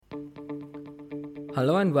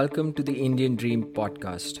Hello and welcome to the Indian Dream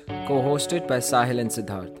podcast, co hosted by Sahil and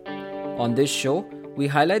Siddharth. On this show, we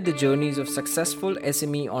highlight the journeys of successful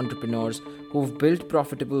SME entrepreneurs who've built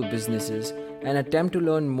profitable businesses and attempt to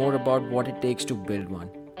learn more about what it takes to build one.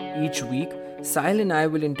 Each week, Sahil and I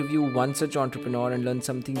will interview one such entrepreneur and learn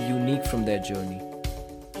something unique from their journey.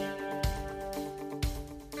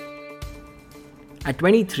 At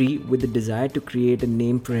 23, with the desire to create a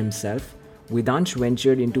name for himself, Vedansh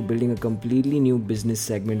ventured into building a completely new business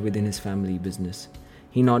segment within his family business.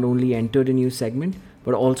 He not only entered a new segment,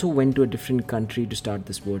 but also went to a different country to start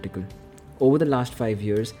this vertical. Over the last 5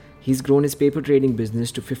 years, he's grown his paper trading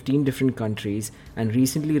business to 15 different countries and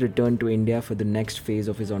recently returned to India for the next phase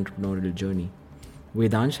of his entrepreneurial journey.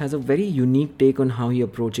 Vedansh has a very unique take on how he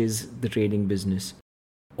approaches the trading business.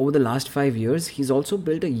 Over the last 5 years, he's also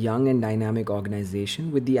built a young and dynamic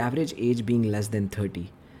organization with the average age being less than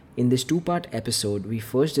 30. In this two-part episode, we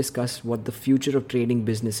first discuss what the future of trading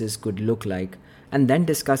businesses could look like and then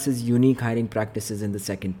discuss his unique hiring practices in the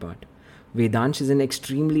second part. Vedansh is an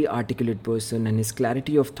extremely articulate person and his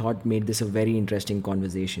clarity of thought made this a very interesting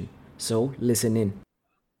conversation. So, listen in.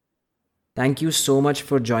 Thank you so much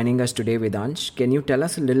for joining us today, Vedansh. Can you tell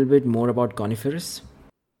us a little bit more about Coniferous?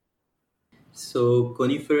 So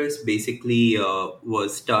Coniferous basically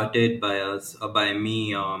was started by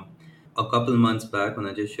me a couple months back when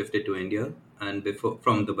I just shifted to India and before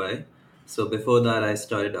from Dubai. So before that, I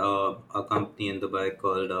started a company in Dubai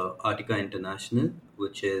called Artica International,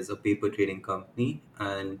 which is a paper trading company,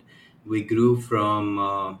 and we grew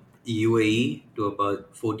from UAE to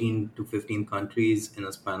about 14 to 15 countries in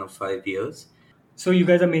a span of 5 years. So you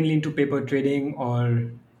guys are mainly into paper trading,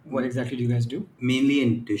 or what exactly do you guys do? Mainly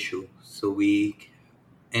in tissue. So we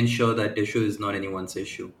ensure that tissue is not anyone's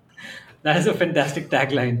issue. That is a fantastic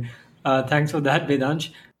tagline. Thanks for that, Vedansh.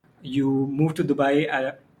 You moved to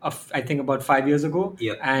Dubai, I think, about 5 years ago.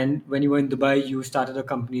 Yeah. And when you were in Dubai, you started a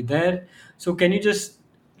company there. So can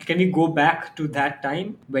we go back to that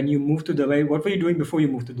time when you moved to Dubai? What were you doing before you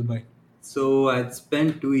moved to Dubai? So I'd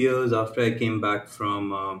spent 2 years after I came back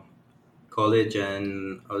from college,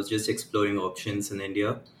 and I was just exploring options in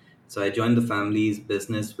India. So I joined the family's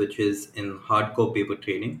business, which is in hardcore paper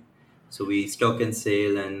trading. So we stock and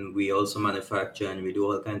sale, and we also manufacture, and we do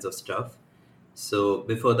all kinds of stuff. So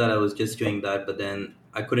before that, I was just doing that, but then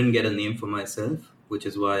I couldn't get a name for myself, which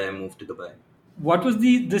is why I moved to Dubai. What was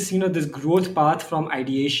this growth path from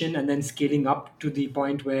ideation and then scaling up to the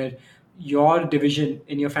point where your division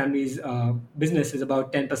in your family's business is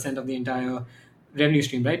about 10% of the entire revenue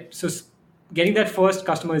stream, right? So getting that first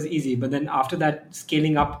customer is easy, but then after that,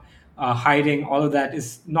 scaling up, hiring, all of that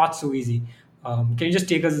is not so easy. Can you just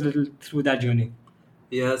take us a little through that journey?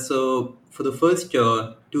 Yeah, so for the first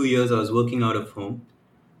 2 years, I was working out of home.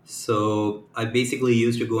 So I basically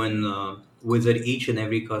used to go and visit each and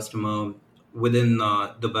every customer within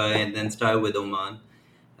Dubai and then start with Oman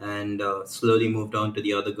and slowly moved on to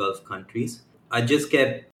the other Gulf countries. I just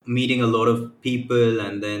kept meeting a lot of people,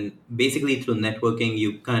 and then basically through networking,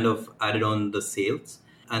 you kind of added on the sales.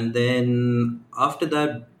 And then after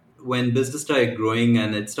that, when business started growing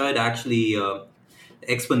and it started actually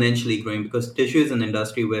exponentially growing, because tissue is an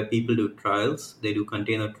industry where people do trials, they do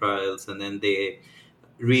container trials, and then they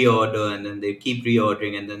reorder, and then they keep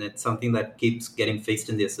reordering, and then it's something that keeps getting fixed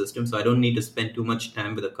in their system. So I don't need to spend too much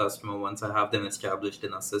time with a customer once I have them established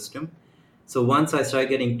in our system. So once I start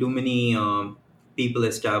getting too many people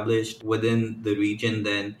established within the region,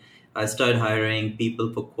 then I started hiring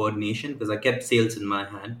people for coordination, because I kept sales in my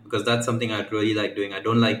hand, because that's something I'd really like doing. I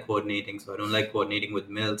don't like coordinating, so I don't like coordinating with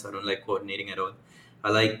mills. I don't like coordinating at all. I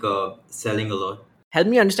like selling a lot. Help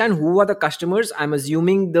me understand who are the customers. I'm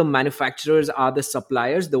assuming the manufacturers are the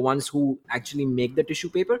suppliers, the ones who actually make the tissue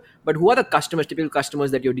paper. But who are the customers, typical customers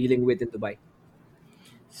that you're dealing with in Dubai?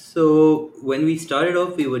 So when we started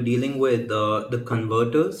off, we were dealing with the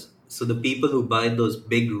converters. So the people who buy those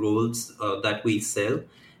big rolls that we sell,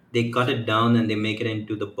 they cut it down and they make it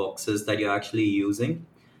into the boxes that you're actually using.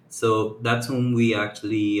 So that's whom we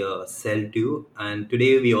actually sell to. And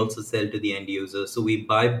today we also sell to the end user. So we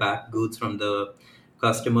buy back goods from the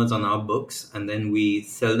customers on our books, and then we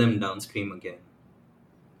sell them downstream again.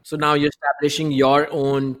 So now you're establishing your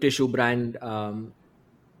own tissue brand.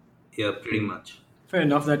 Yeah, pretty much. Fair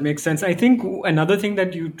enough. That makes sense. I think another thing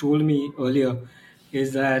that you told me earlier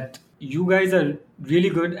is that you guys are really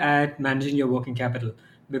good at managing your working capital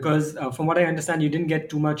because, from what I understand, you didn't get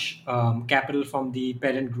too much capital from the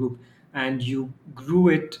parent group and you grew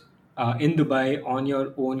it in Dubai on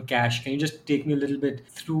your own cash. Can you just take me a little bit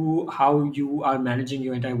through how you are managing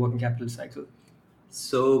your entire working capital cycle?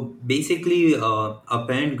 So basically, our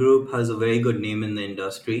parent group has a very good name in the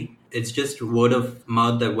industry. It's just word of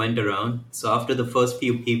mouth that went around. So after the first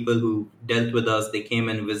few people who dealt with us, they came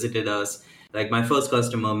and visited us. Like my first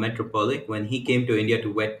customer, Metropolic, when he came to India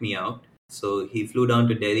to vet me out. So he flew down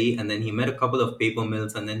to Delhi and then he met a couple of paper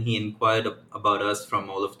mills and then he inquired about us from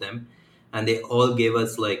all of them. And they all gave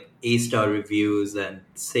us like A-star reviews and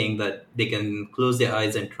saying that they can close their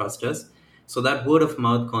eyes and trust us. So that word of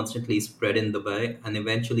mouth constantly spread in Dubai and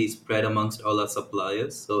eventually spread amongst all our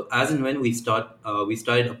suppliers. So as and when we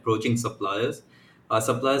started approaching suppliers, our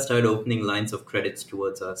suppliers started opening lines of credits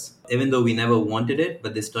towards us. Even though we never wanted it,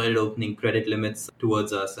 but they started opening credit limits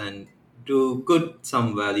towards us and to good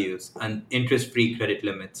some values and interest-free credit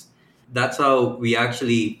limits. That's how we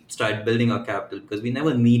actually started building our capital because we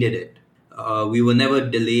never needed it. We were never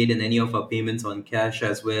delayed in any of our payments on cash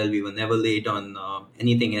as well. We were never late on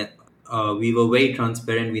anything. We were very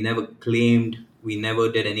transparent. We never claimed. We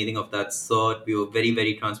never did anything of that sort. We were very,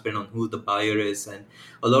 very transparent on who the buyer is. And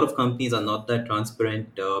a lot of companies are not that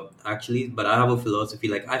transparent, actually. But I have a philosophy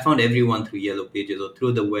like I found everyone through Yellow Pages or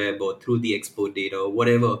through the web or through the export data or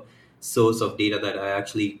whatever source of data that I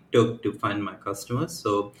actually took to find my customers.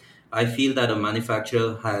 So I feel that a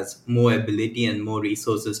manufacturer has more ability and more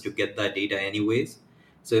resources to get that data anyways.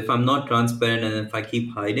 So if I'm not transparent and if I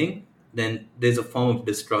keep hiding, then there's a form of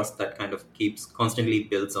distrust that kind of keeps constantly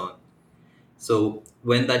builds on. So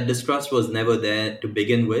when that distrust was never there to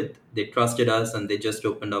begin with, they trusted us and they just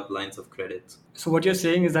opened up lines of credits. So what you're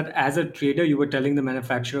saying is that as a trader, you were telling the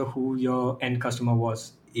manufacturer who your end customer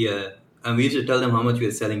was. Yeah. And we used to tell them how much we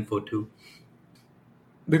were selling for too.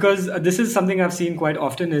 Because this is something I've seen quite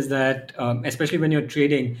often is that especially when you're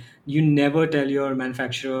trading, you never tell your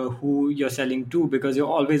manufacturer who you're selling to because you're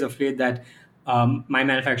always afraid that my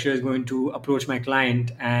manufacturer is going to approach my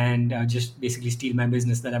client and just basically steal my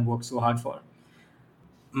business that I've worked so hard for.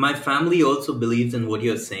 My family also believes in what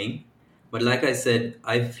you're saying. But like I said,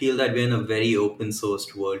 I feel that we're in a very open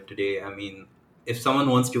sourced world today. I mean, if someone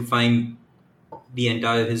wants to find the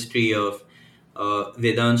entire history of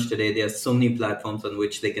Vedansh today, there are so many platforms on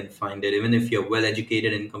which they can find it. Even if you're well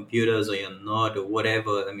educated in computers or you're not or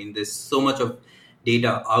whatever, I mean, there's so much of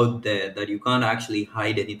data out there that you can't actually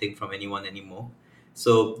hide anything from anyone anymore.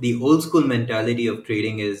 So the old school mentality of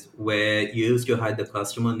trading is where you used to hide the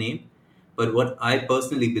customer name. But what I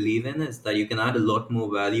personally believe in is that you can add a lot more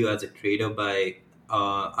value as a trader by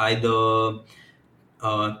either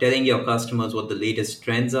telling your customers what the latest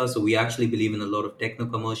trends are. So we actually believe in a lot of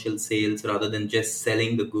techno-commercial sales rather than just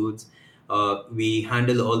selling the goods. We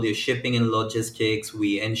handle all the shipping and logistics.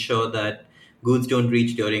 We ensure that goods don't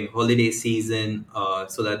reach during holiday season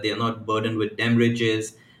so that they are not burdened with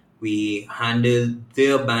damages. We handle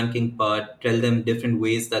their banking part, tell them different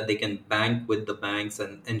ways that they can bank with the banks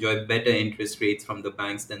and enjoy better interest rates from the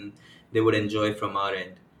banks than they would enjoy from our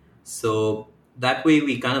end. So that way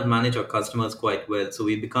we kind of manage our customers quite well. So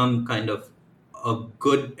we become kind of a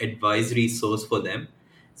good advisory source for them.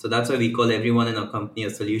 So that's why we call everyone in our company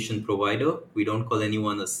a solution provider. We don't call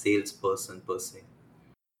anyone a salesperson per se.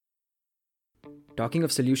 Talking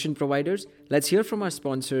of solution providers, let's hear from our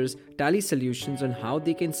sponsors, Tally Solutions, on how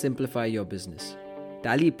they can simplify your business.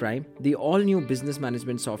 Tally Prime, the all-new business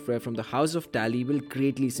management software from the house of Tally, will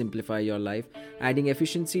greatly simplify your life, adding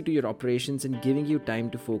efficiency to your operations and giving you time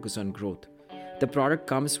to focus on growth. The product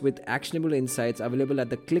comes with actionable insights available at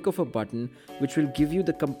the click of a button, which will give you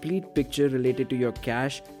the complete picture related to your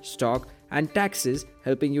cash, stock, and taxes,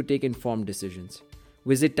 helping you take informed decisions.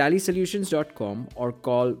 Visit tallysolutions.com or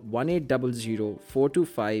call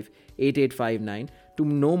 1-800-425-8859 to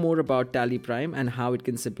know more about Tally Prime and how it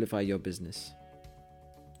can simplify your business.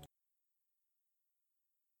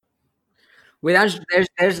 Vedansh,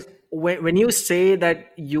 there's when you say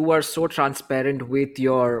that you are so transparent with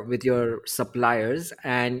your suppliers,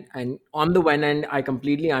 and on the one end, I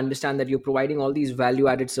completely understand that you're providing all these value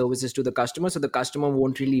added services to the customer, so the customer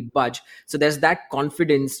won't really budge. So there's that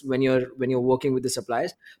confidence when you're working with the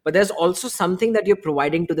suppliers, but there's also something that you're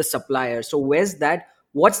providing to the supplier. So where's that?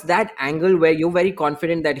 What's that angle where you're very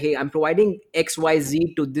confident that, hey, I'm providing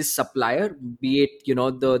XYZ to this supplier, be it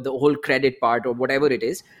the whole credit part or whatever it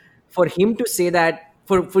is, for him to say that,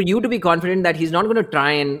 for you to be confident that he's not going to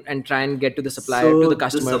try and get to the supplier, to the So the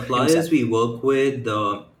customer himself. suppliers we work with,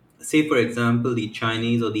 say for example, the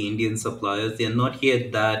Chinese or the Indian suppliers, they are not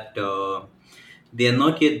yet that,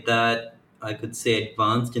 I could say,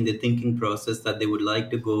 advanced in their thinking process that they would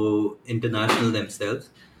like to go international themselves.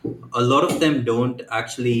 A lot of them don't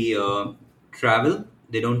actually travel.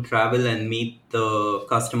 They don't travel and meet the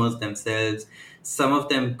customers themselves. Some of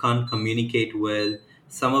them can't communicate well.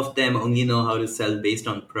 Some of them only know how to sell based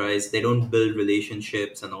on price. They don't build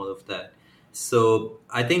relationships and all of that. So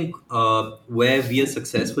I think where we are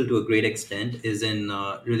successful to a great extent is in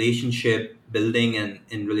relationship building and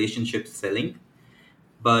in relationship selling.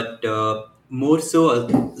 But more so,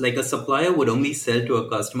 like a supplier would only sell to a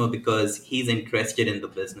customer because he's interested in the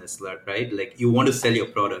business, right? Like you want to sell your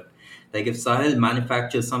product. Like if Sahil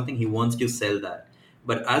manufactures something, he wants to sell that.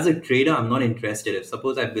 But as a trader, I'm not interested. If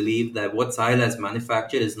suppose I believe that what Sahil has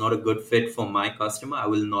manufactured is not a good fit for my customer, I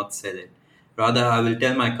will not sell it. Rather, I will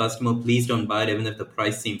tell my customer, please don't buy it even if the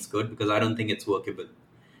price seems good, because I don't think it's workable.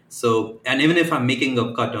 So, and even if I'm making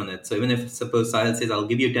a cut on it, so even if suppose Sahil says, I'll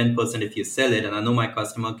give you 10% if you sell it, and I know my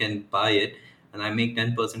customer can buy it, and I make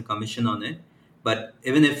 10% commission on it. But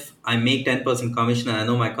even if I make 10% commission and I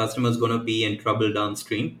know my customer is going to be in trouble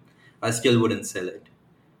downstream, I still wouldn't sell it.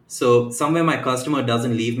 So, somewhere my customer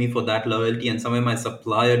doesn't leave me for that loyalty, and somewhere my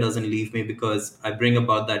supplier doesn't leave me because I bring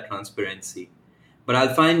about that transparency. But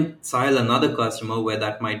I'll find Sahil another customer where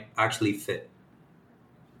that might actually fit.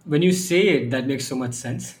 When you say it, that makes so much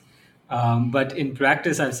sense. But in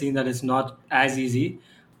practice, I've seen that it's not as easy.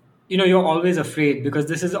 You're always afraid, because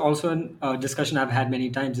this is also a discussion I've had many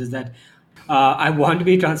times, is that I want to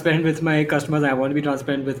be transparent with my customers. I want to be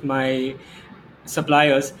transparent with my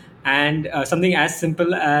suppliers, and something as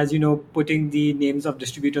simple as putting the names of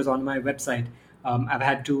distributors on my website. I've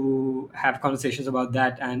had to have conversations about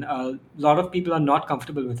that, and a lot of people are not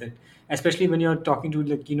comfortable with it, especially when you're talking to,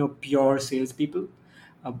 like, pure salespeople.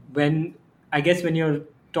 When I guess when you're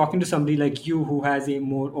talking to somebody like you, who has a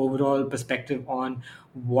more overall perspective on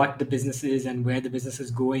what the business is and where the business is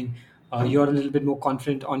going, you're a little bit more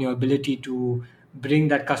confident on your ability to bring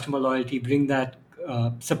that customer loyalty, bring that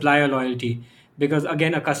supplier loyalty. Because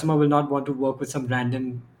again, a customer will not want to work with some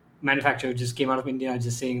random manufacturer who just came out of India,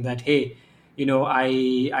 just saying that, hey,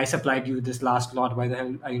 I supplied you this last lot. Why the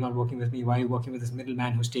hell are you not working with me? Why are you working with this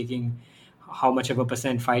middleman who's taking how much of a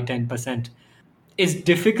percent, 5, 10%? It's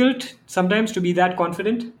difficult sometimes to be that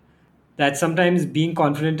confident. That sometimes being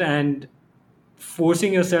confident and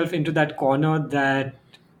forcing yourself into that corner, that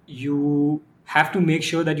you have to make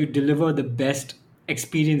sure that you deliver the best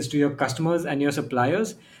experience to your customers and your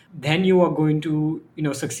suppliers, then you are going to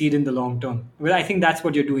succeed in the long term. Well, I think that's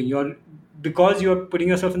what you're doing. Because you're putting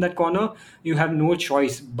yourself in that corner, you have no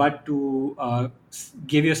choice but to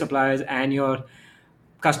give your suppliers and your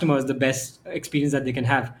customers the best experience that they can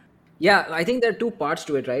have. Yeah, I think there are two parts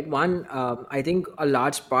to it, right? One, I think a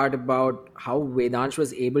large part about how Vedansh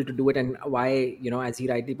was able to do it, and why, as he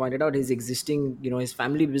rightly pointed out, his existing, his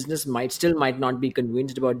family business might not be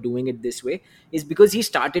convinced about doing it this way, is because he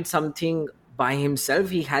started something by himself.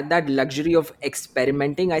 He had that luxury of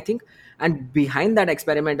experimenting, I think. And behind that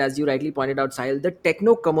experiment, as you rightly pointed out, Sahil, the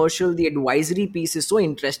techno commercial, the advisory piece is so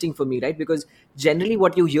interesting for me, right? Because generally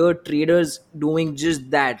what you hear traders doing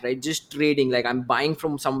just that, right? Just trading, like I'm buying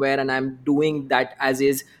from somewhere and I'm doing that as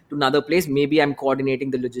is to another place. Maybe I'm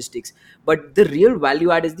coordinating the logistics. But the real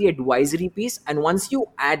value add is the advisory piece. And once you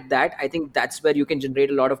add that, I think that's where you can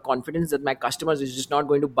generate a lot of confidence that my customers is just not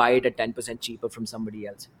going to buy it at 10% cheaper from somebody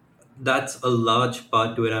else. That's a large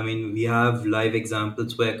part to it. I mean, we have live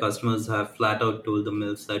examples where customers have flat out told the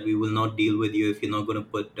mills that we will not deal with you if you're not going to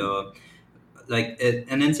put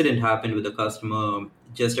an incident happened with a customer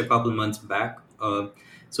just a couple months back.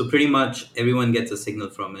 So pretty much everyone gets a signal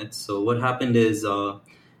from it. So what happened is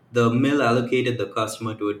the mill allocated the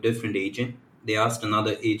customer to a different agent. They asked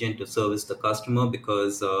another agent to service the customer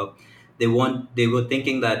because they were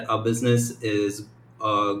thinking that our business is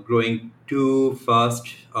growing too fast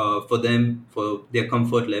for them, for their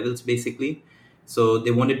comfort levels basically. So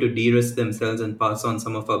they wanted to de-risk themselves and pass on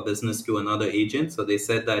some of our business to another agent. So they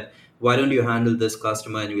said that, why don't you handle this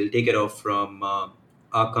customer and we'll take it off from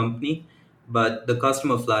our company. But the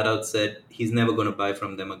customer flat out said he's never going to buy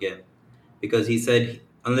from them again, because he said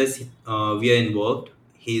unless we are involved,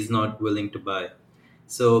 he's not willing to buy.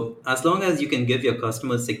 So as long as you can give your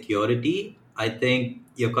customers security, I think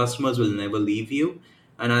your customers will never leave you.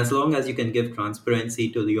 And as long as you can give transparency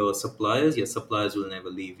to your suppliers will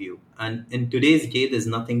never leave you. And in today's day, there's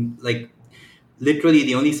nothing like, literally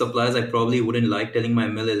the only suppliers I probably wouldn't like telling my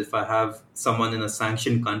mill is if I have someone in a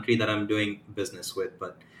sanctioned country that I'm doing business with.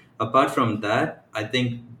 But apart from that, I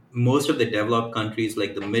think most of the developed countries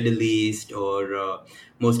like the Middle East or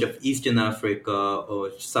most of Eastern Africa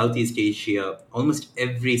or Southeast Asia, almost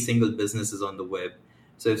every single business is on the web.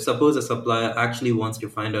 So if suppose a supplier actually wants to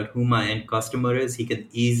find out who my end customer is, he can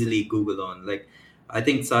easily Google on like I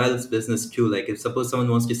think Sail's business too. Like if suppose someone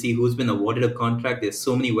wants to see who's been awarded a contract, there's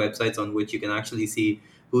so many websites on which you can actually see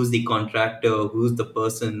who's the contractor, who's the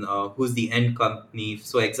person, who's the end company.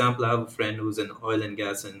 So, example, I have a friend who's in oil and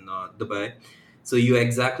gas in Dubai. So you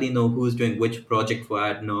exactly know who's doing which project for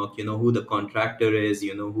ADNOC. You know who the contractor is.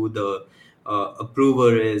 You know who the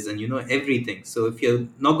approver is, and you know everything. So if you're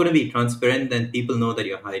not going to be transparent, then people know that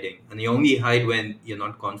you're hiding, and you only hide when you're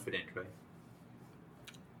not confident, right?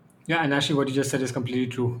 Yeah, and actually, what you just said is completely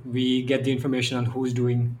true. We get the information on who's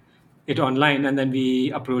doing it online, and then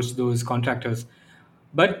we approach those contractors.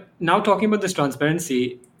 But now, talking about this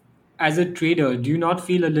transparency, as a trader, do you not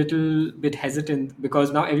feel a little bit hesitant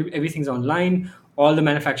because now everything's online, all the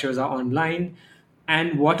manufacturers are online?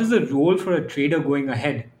 And what is the role for a trader going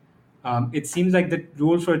ahead? It seems like the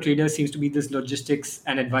role for a trader seems to be this logistics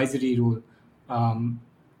and advisory role. Um,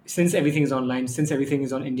 since everything is online, since everything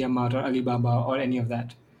is on IndiaMart or Alibaba or any of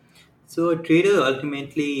that. So a trader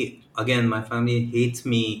ultimately, again, my family hates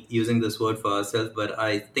me using this word for ourselves, but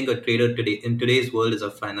I think a trader today in today's world is a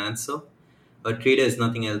financer. A trader is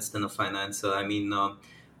nothing else than a financer. I mean,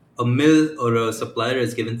 a mill or a supplier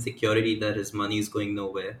is given security that his money is going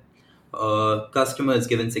nowhere. A customer is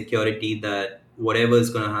given security that whatever is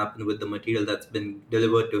going to happen with the material that's been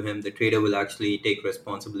delivered to him, the trader will actually take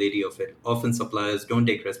responsibility of it. Often suppliers don't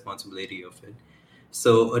take responsibility of it.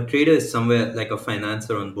 So a trader is somewhere like a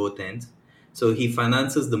financer on both ends. So he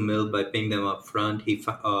finances the mill by paying them up front.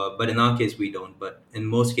 But in our case, we don't. But in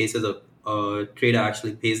most cases, a trader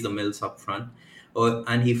actually pays the mills up front,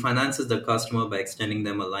 and he finances the customer by extending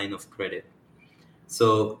them a line of credit.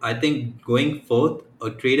 So I think going forth,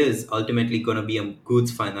 a trader is ultimately going to be a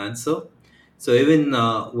goods financer. So even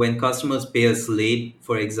when customers pay us late,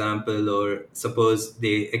 for example, or suppose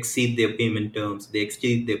they exceed their payment terms, they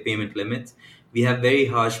exceed their payment limits, we have very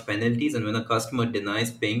harsh penalties. And when a customer denies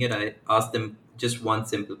paying it, I ask them just one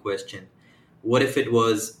simple question: what if it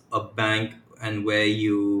was a bank and where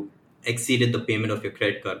you exceeded the payment of your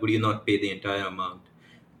credit card? Would you not pay the entire amount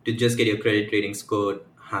to just get your credit rating scored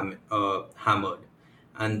hammered?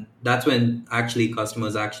 And that's when actually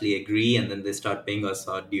customers actually agree, and then they start paying us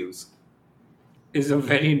our dues. Is a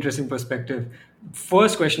very interesting perspective.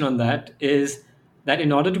 First question on that is that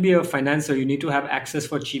in order to be a financer, you need to have access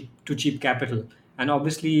for cheap capital, and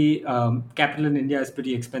obviously, capital in India is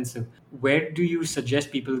pretty expensive. Where do you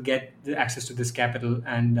suggest people get the access to this capital,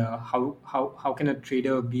 and how can a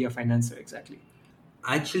trader be a financer exactly?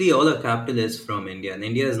 Actually, all our capital is from India, and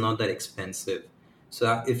India is not that expensive.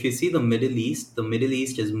 So, if you see the Middle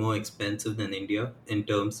East is more expensive than India in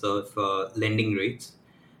terms of lending rates.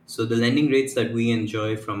 So, the lending rates that we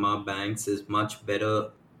enjoy from our banks is much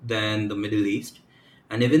better than the Middle East,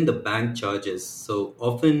 and even the bank charges. So,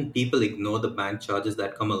 often people ignore the bank charges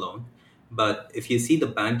that come along. But if you see the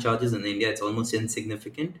bank charges in India, it's almost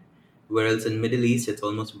insignificant, whereas in Middle East, it's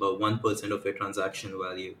almost about 1% of your transaction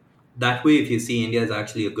value. That way, if you see, India is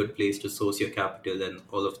actually a good place to source your capital and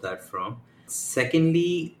all of that from.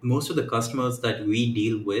 Secondly, most of the customers that we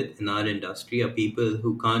deal with in our industry are people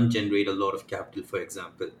who can't generate a lot of capital, for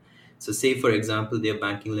example. So say for example their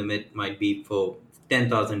banking limit might be for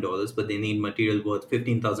 $10,000, but they need material worth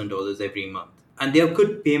 $15,000 every month. And they are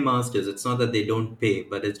good paymasters. It's not that they don't pay,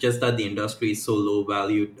 but it's just that the industry is so low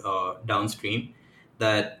valued downstream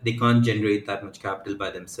that they can't generate that much capital by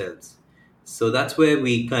themselves. So that's where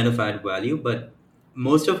we kind of add value. But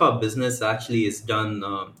most of our business actually is done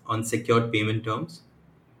on secured payment terms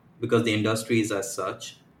because the industry is as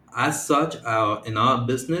such. As such, in our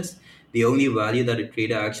business, the only value that a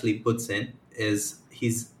trader actually puts in is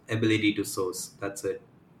his ability to source. That's it.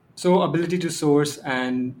 So, ability to source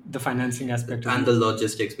and the financing aspect as And well. the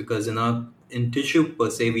logistics, because in tissue per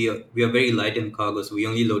se, we are very light in cargo, so we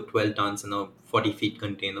only load 12 tons in a 40 feet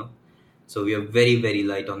container. So we are very, very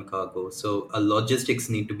light on cargo. So our logistics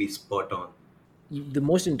need to be spot on. The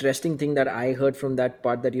most interesting thing that I heard from that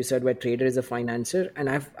part that you said where trader is a financer, and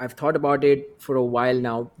I've thought about it for a while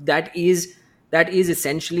now. That is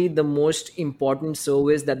essentially the most important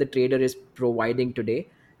service that the trader is providing today.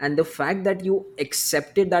 And the fact that you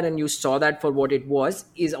accepted that and you saw that for what it was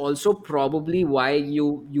is also probably why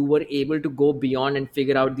you were able to go beyond and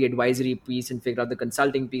figure out the advisory piece and figure out the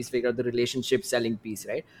consulting piece, figure out the relationship selling piece,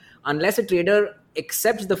 right? Unless a trader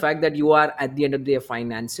accepts the fact that you are at the end of the day a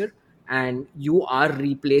financer and you are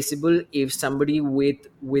replaceable, if somebody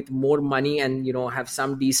with more money and have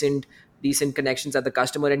some decent connections at the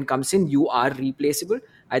customer end comes in, you are replaceable.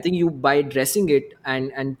 I think you, by addressing it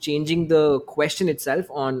and changing the question itself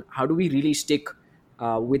on how do we really stick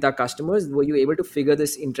with our customers, were you able to figure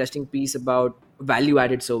this interesting piece about value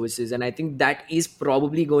added services. And I think that is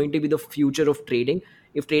probably going to be the future of trading.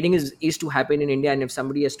 if trading is to happen in India, and if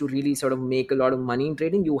somebody has to really sort of make a lot of money in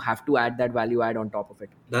trading, you have to add that value add on top of it.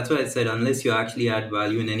 That's why I said, unless you actually add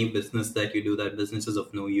value in any business that you do, that business is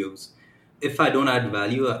of no use. If I don't add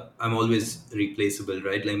value, I'm always replaceable,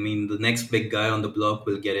 right? I mean, the next big guy on the block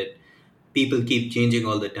will get it. People keep changing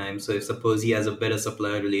all the time. So if suppose he has a better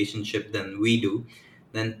supplier relationship than we do,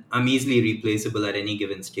 then I'm easily replaceable at any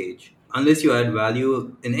given stage. Unless you add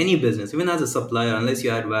value in any business, even as a supplier, unless you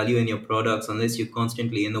add value in your products, unless you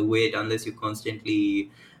constantly innovate, unless you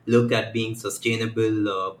constantly look at being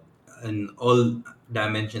sustainable in all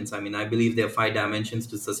dimensions. I mean, I believe there are 5 dimensions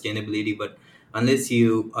to sustainability, but unless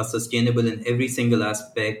you are sustainable in every single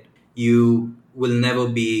aspect, you will never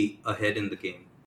be ahead in the game.